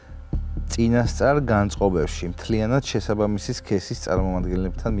ან წინასწარ განწყობებში, მთლიანად შესაბამისი სქესის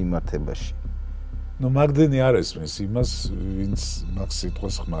წარმომადგენლებთან მიმართებაში. ნუ მაგდენი არ ესმის იმას, ვინც მაგ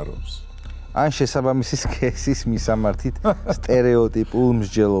სიტყვას ხმარობს. ან შესაბამისი სქესის მისამართით სტერეოტიპულ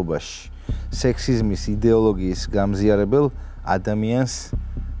მსჯელობაში. სექსიზმის იდეოლოგიის გამზიარებელ ადამიანს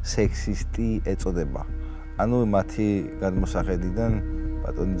სექსისტი ეწოდება. ანუ მათი გადმოსახედიდან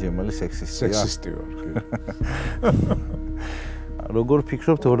ბატონი ჯემალი სექსისტია. სექსისტი ვარ. როგორ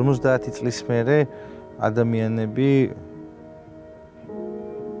ფიქრობთ 50 წლის მერე ადამიანები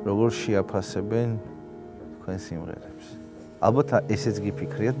როგორ შეაფასებენ თქვენ სიმღერებს? ალბათ ესეც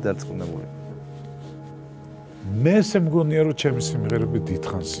გიფიქრიათ დარწმუნებული. მე ესე მგონია რომ ჩემი სიმღერები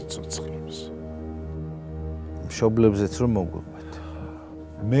დიდხანს იცოცხლებს. მშობლებზეც რომ მოგვიყვეთ.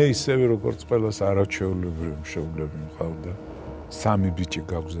 მე ისევე როგორც ყველას არაჩვეულებრივი მშობლები მყავდა. 3 ბიჭი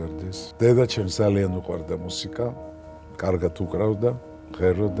გავზარდეს. დედაჩემს ძალიან უყვარდა მუსიკა, კარგად უკრავდა,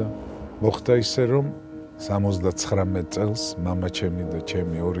 ღეროდა. მოხდა ისე რომ 79 წელს მამაჩემი და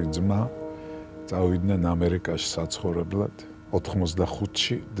ჩემი ორი ძმა წავიდნენ ამერიკაში საცხოვრებლად.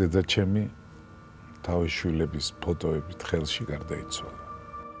 85-ში დედაჩემი თავის შვილების ფოტოებით ხელში გარდაიცვალა.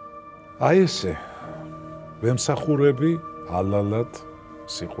 აი ესე ვემსახურები ალალად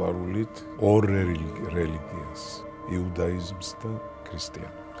სიყვარულით ორ რელიგიას, იუდაიზმს და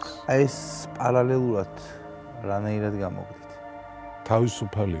ქრისტიანობას. აი ეს პარალელურად რანაირად გამოგდით?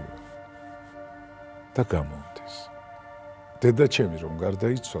 თავისუფალი ვარ და გამოვდის. დედაჩემი რომ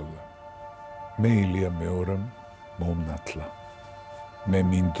გარდაიცვალა, მე ილია მეორემ მომნათლა. მე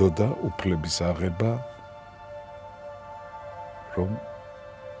მინდოდა უფლების აღება, რომ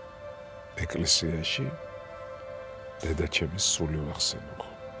ეკლესიაში დედაჩემის სული ვახსენო.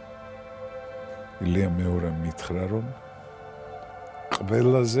 ილია მეორემ მითხრა, რომ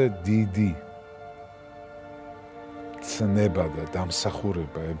ყველაზე დიდი ცნება და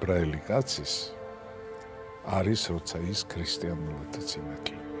დამსახურება ებრაელი კაცის არის, როცა ის ქრისტიანულადაც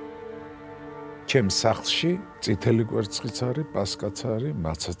იმეკლება. ჩემ სახლში წითელი კვერცხიც არის, პასკაც არის,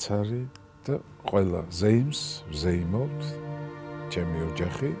 მაცაც არის და ყველა ზეიმს ვზეიმობთ, ჩემი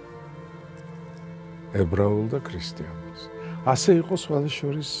ოჯახი ებრაულ და ქრისტიანულს. ასე იყო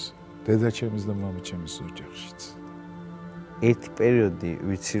სხვადასხვა დედაჩემის და მამაჩემის ოჯახშიც. ერთი პერიოდი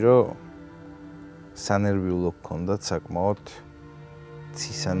ვიცი რომ სანერვიულო გქონდათ საკმაოდ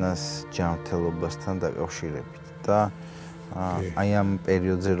ცისანას ჯანმრთელობასთან დაკავშირებით და აი ამ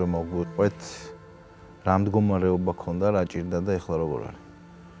პერიოდზე რომ მოგვიყვეთ რა მდგომარეობა ქონდა, რა ჭირდა და ეხლა როგორ არის?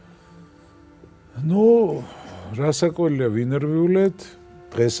 ნუ რასაკვირველია ვინერვიულეთ,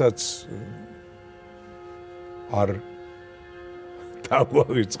 დღესაც არ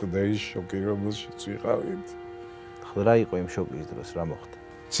დავავიწყდა ის შოკი, რომელშიც ვიყავით. ხო რა იყო იმ შოკის დროს, რა მოხდა?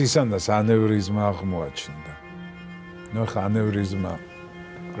 ცისანას ანევრიზმა აღმოაჩნდა. ნუ ხა ანევრიზმა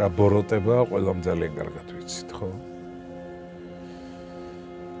რა ბოროტებაა, ყველამ ძალიან კარგად ვიცით, ხო?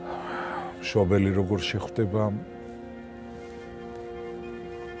 შობელი როგორ შეხვდება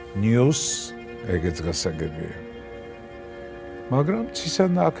ნიოს, ეგეც გასაგებია. მაგრამ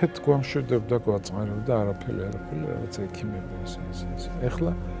ცისანა აქეთ გვამშვიდებდა, გვაწყარებდა, არაფერი, რაღაც ექიმები ეს.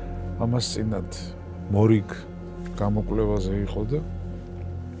 ეხლა ამას წინათ მორიგ გამოკვლევაზე იყო და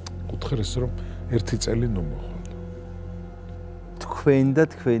უთხრეს რომ 1 წელი ნუ მოხვალ. თქვენ და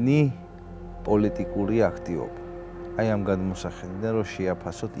თქვენი პოლიტიკური აქტივობა. აი ამ გადმოსახედიდან რომ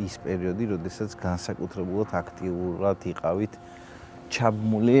შეაფასოთ ის პერიოდი, როდესაც განსაკუთრებულად აქტიურად იყავით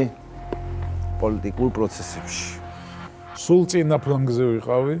ჩაბმული პოლიტიკურ პროცესებში. სულ წინა ფლანგზე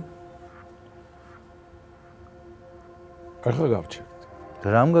ვიყავი. ახლა გავჩერდ.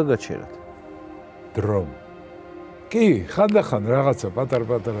 რამ გაგაჩერათ? დრომ. კი, ხანდახან რაღაცა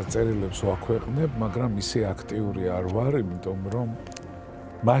პატარ-პატარა წერილებს ვაქვეყნებ, მაგრამ ისე აქტიური არ ვარ, იმიტომ რომ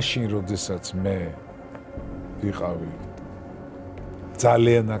მაშინ, როდესაც მე ვიყავი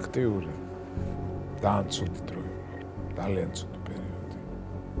ძალიან აქტიური, ძალიან ცუდი დრო, ძალიან ცუდი პერიოდი.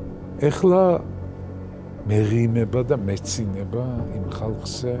 ეხლა მეღიმება და მეცინება იმ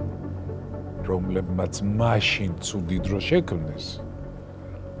ხალხზე, რომლებმაც მაშინ ცუდი დრო შექმნეს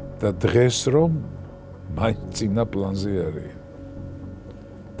და დღეს რომ მაინც წინა პლანზე არიან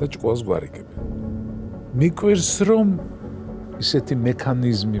და ჭკუას გვარიგებენ. მიკვირს რომ ისეთი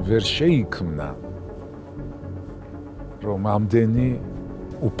მექანიზმი ვერ შეიქმნა, რომ ამდენი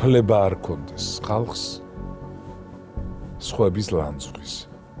უფლება არ კონდეს ხალხს სხვების ლანძღვის.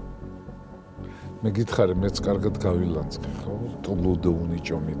 მე გითხარი, მეც კარგად გავილანძღე, ხო? ტულუდო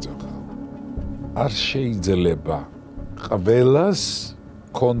უნიჭო მიწახა. არ შეიძლება ყველას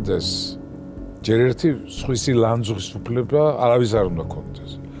კონდეს ჯერ ერთი სხვისი ლანძღვის უფლება არავის არ უნდა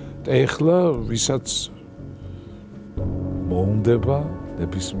ქონდეს. და ეხლა ვისაც მოუნდება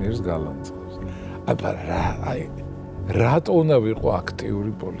ნებისმიერს გალანძღავს. აი რატო უნდა ვიყო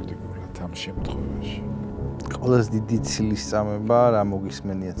აქტიური პოლიტიკურად ამ შემთხვევაში? ყველაზე დიდი ცილის წამება რა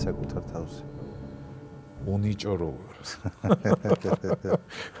მოგისმენიათ საკუთარ თავზე? უნიჭო რო ვარ.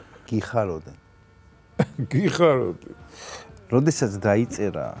 გიხაროდენ. გიხაროდენ. როდესაც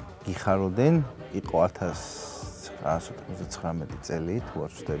დაიწერა გიხაროდენ, იყო 1999 წელი, თუ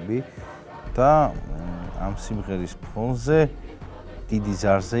არ ვცდები და ამ სიმღერის ფონზე დიდი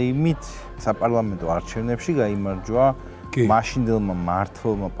ზარზეიმით საპარლამენტო არჩევნებში გაიმარჯვა მაშინდელმა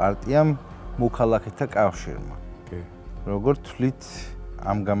მმართველმა პარტიამ მოქალაქეთა კავშირმა. როგორ თვლით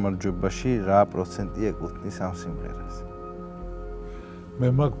ამ გამარჯვებაში რა პროცენტი ეკუთვნის ამ სიმღერას? მე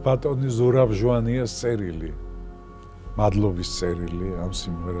მაგ ბატონი ზურაბ ჟვანიას წერილი, მადლობის წერილი ამ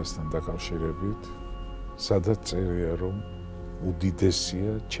სიმღერასთან დაკავშირებით, სადაც წერია რომ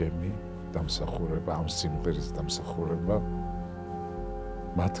უდიდესია ჩემი დამსახურება, ამ სიმღერის დამსახურება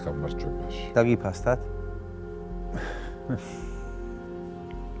მათ გამარჯვებაში. დაგიფასდათ?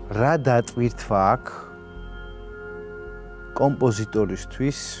 რა დატვირთვა აქ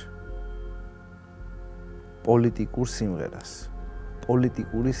კომპოზიტორისთვის პოლიტიკურ სიმღერას,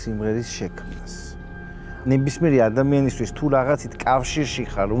 პოლიტიკური სიმღერის შექმნას? ნებისმიერი ადამიანისთვის თუ რაღაცით კავშირში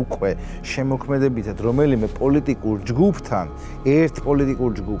ხარ უკვე შემოქმედებითად რომელიმე პოლიტიკურ ჯგუფთან, ერთ პოლიტიკურ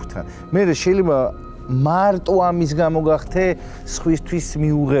ჯგუფთან, მე შეიძლება მარტო ამის გამო გახდე სხვისთვის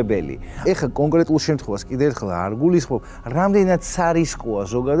მიუღებელი. ეხლა კონკრეტულ შემთხვევას კიდევ ერთხელ არ გულისხმობ, რამდენად სარისკოა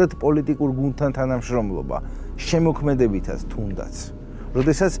ზოგადად პოლიტიკურ გუნდთან თანამშრომლობა, შემოქმედებითად თუნდაც.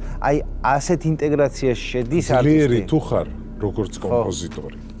 როდესაც აი ასეთ ინტეგრაციაში შედის ძლიერი თუ ხარ, როგორც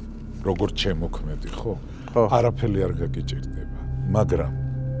კომპოზიტორი, როგორც შემოქმედი, ხო? არაფერი არ გაგიჭირდება, მაგრამ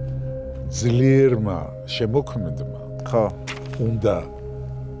ძლიერმა შემოქმედმა, ხო, უნდა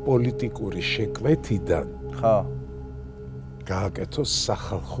პოლიტიკური შეკვეთიდან გააკეთოს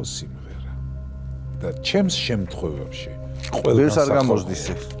სახალხო სიმღერა. და ჩემს შემთხვევაში ყველგან არ გამოსდის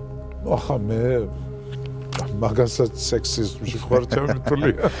ეს. ახლა მე მაგასაც სექსიზმში ხარ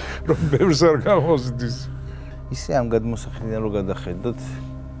ჩამეთვლია, რომ ბევრს არ გამოსდის. ისე ამ გადმოსახედიდან რომ გადახედოთ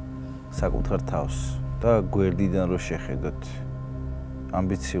საკუთარ თავს და გვერდიდან რომ შეხედოთ,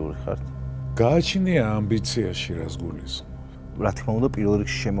 ამბიციური ხართ? გააჩნია ამბიციაში რას გულისხმობ? რა თქმა უნდა პირველ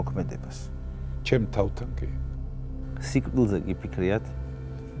რიგში შემოქმედებას. ჩემ თავთან კი. სიკვდილზე კი ფიქრიათ?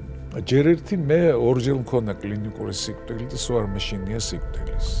 ჯერ ერთი მე ორჯერ მქონდა კლინიკური სიკვდილი და სულ არ მეშინია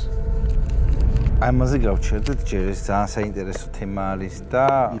სიკვდილის. ამაზე გავჩერდეთ, ჯერ ეს ძალიან საინტერესო თემა არის და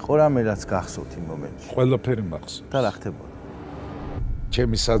იყო რამე რაც გახსოვთ იმ მომენტში. ყველაფერი მახსოვს. და რა ხდებოდა?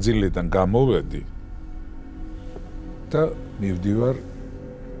 ჩემი საძილიდან გამოვედი და მივდივარ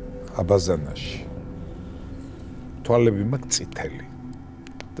აბაზანაში. თვალები მაქვს წითელი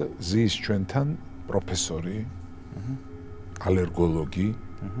და ზის ჩვენთან პროფესორი, ალერგოლოგი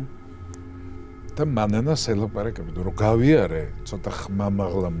და მანანას ელაპარაკებდა, რომ გავიარე, ცოტა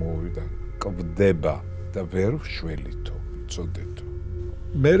ხმამაღლა მოვიდა, კვდება და ვერ შველითო, წოდეთო.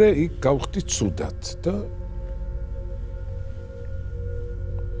 მერე იქ გავხდი ცუდად და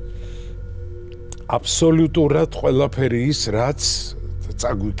აბსოლუტურად ყველაფერი ის, რაც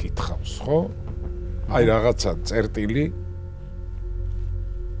წაგვიკითხავს, ხო? აი რაღაცა წერტილი,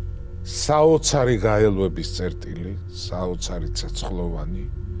 საოცარი გაელვების წერტილი, საოცარი ცეცხლოვანი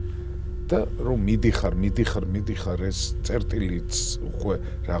და რომ მიდიხარ ეს წერტილიც უკვე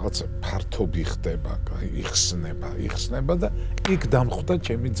რაღაცა ფართობი ხდება, იხსნება და იქ დამხვდა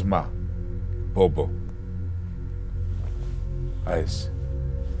ჩემი ძმა, ბობო. აი ეს.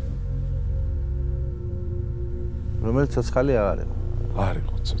 რომელიც ცოცხალი აღარ იყო. არ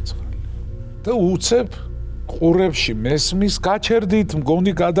იყო ცოცხალი. და უცებ ყურებში მესმის, გაჩერდით,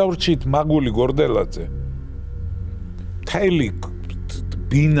 მგონი გადავრჩით მაგული გორდელაძე. მთელი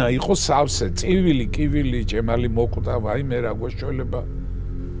ბინა იყო სავსე, წივილი, კივილი, ჯემალი მოკვდა, აი მე რა გვეშველება.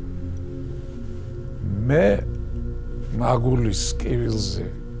 მე მაგულის კივილზე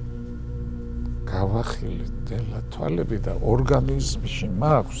გავახილე დელა თვალები და ორგანიზმში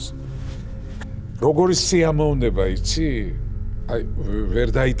მაქვს როგორი სიამოვნება, იცი? აი ვერ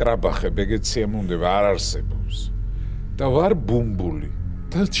დაიტრაბახებ, ეგეთ სიამოვნება არ არსებობს. და ვარ ბუმბული.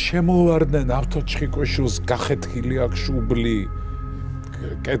 და შემოვარდნენ ავტოჩხიკოშოს გახეთქილი აქ შუბლი,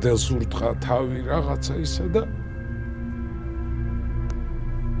 კედელს ურტყა თავი რაღაცა ისა და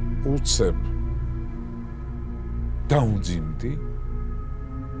უცებ დაუნძიმდი.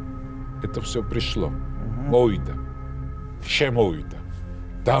 Это всё пришло. მოვიდა. შემოვიდა.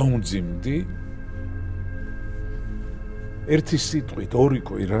 დაუნძიმდი. ერთი სიტყვით, ორი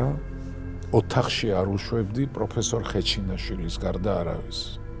კვირა ოთახში არ უშვებდი პროფესორ ხეჩინაშვილის გარდა არავის.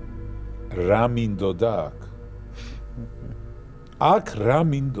 რა მინდოდა აქ? აქ რა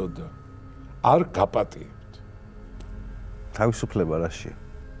მინდოდა? არ გაპატიებთ. თავისუფლება რაშია?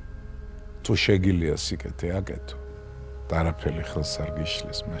 თუ შეგიძლია სიკეთე აკეთო, და არაფერი ხელს არ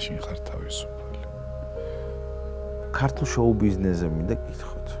გიშლის, მაშინ ხარ თავისუფალი. ქართულ შოუ ბიზნესზე მინდა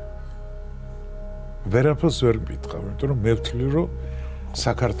გითხოთ. ვერაფერს ვერ გითხავ, იმიტომ რომ მე ვთვლი, რომ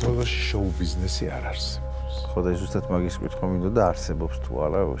საქართველოში შოუ ბიზნესი არ არსებობს. ხო და ზუსტად მაგის კითხვა მინდოდა არსებობს თუ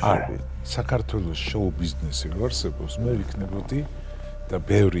არა შოუ. საქართველოს შოუ ბიზნესი რო არსებობს, მე ვიქნებოდი და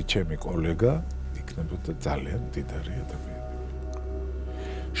ბევრი ჩემი კოლეგა იქნებოდა ძალიან მდიდარი ადამიანი.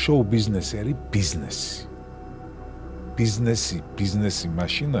 შოუ ბიზნესი არის ბიზნესი. ბიზნესი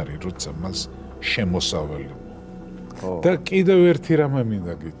მაშინ არის, როცა მას შემოსავალი. და კიდევ ერთი რამე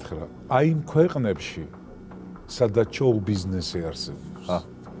მინდა გითხრა. აი იმ ქვეყნებში, სადაც შოუ ბიზნესი არსებობს.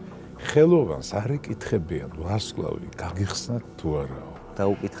 ხელოვანს არ ეკითხებიან ვარსკვლავი გაგიხსნათ თუ არაო.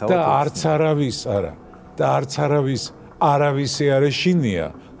 და არც არავის არავისი არ ეშინია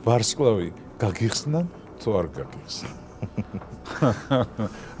ვარსკვლავი გაგიხსნათ თუ არ გაგიხსნათ.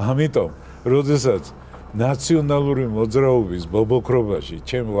 ამიტომ, როდესაც ნაციონალური მოძრაობის ბობოქრობაში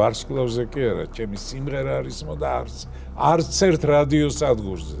ჩემ ვარსკვლავზე კი არა, ჩემი სიმღერა არის მოდა არც ერთ რადიო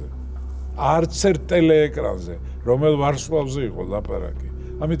სადგურზე, არც ერთ ტელეეკრანზე, რომელ ვარსკვლავზე იყო ლაპარაკი.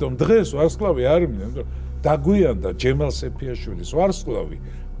 ამიტომ დღეს ვარსკვლავი არ მინდა, იმიტომ დაგვიანდა ჯემალ სეფიაშვილის ვარსკვლავი,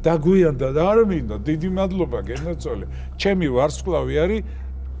 დაგვიანდა და არ მინდა, დიდი მადლობა გენაცვალე. ჩემი ვარსკვლავი არის,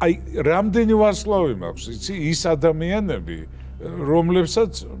 აი, რამდენი ვარსკვლავი მაქვს, იცი, ის ადამიანები,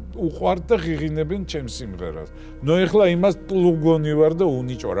 რომლებსაც უყვართ და ღიღინებენ ჩემს სიმღერას. ნუ ეხლა იმას პლუგონი ვარ და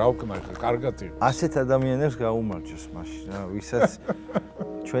უნიჭო, რა ვქნა ეხლა, კარგად იყო. ასეთ ადამიანებს გაუმარჯოს მაშინ, რა, ვისაც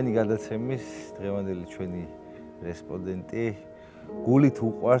ჩვენი გადაცემის დღევანდელი ჩვენი რესპონდენტი გულით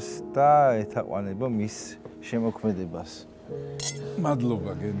უყვარს და ეთაყვანება მის შემოქმედებას.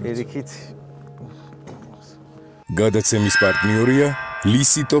 მადლობა გენაცვალე. ერიქით გადაცემის პარტნიორია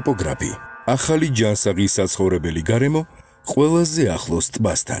ლისი ტოპოგრაფი. ახალი ჯანსაღი საცხოვრებელი გარემო ყველაზე ახლოს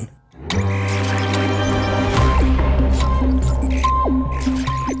ტბასთან.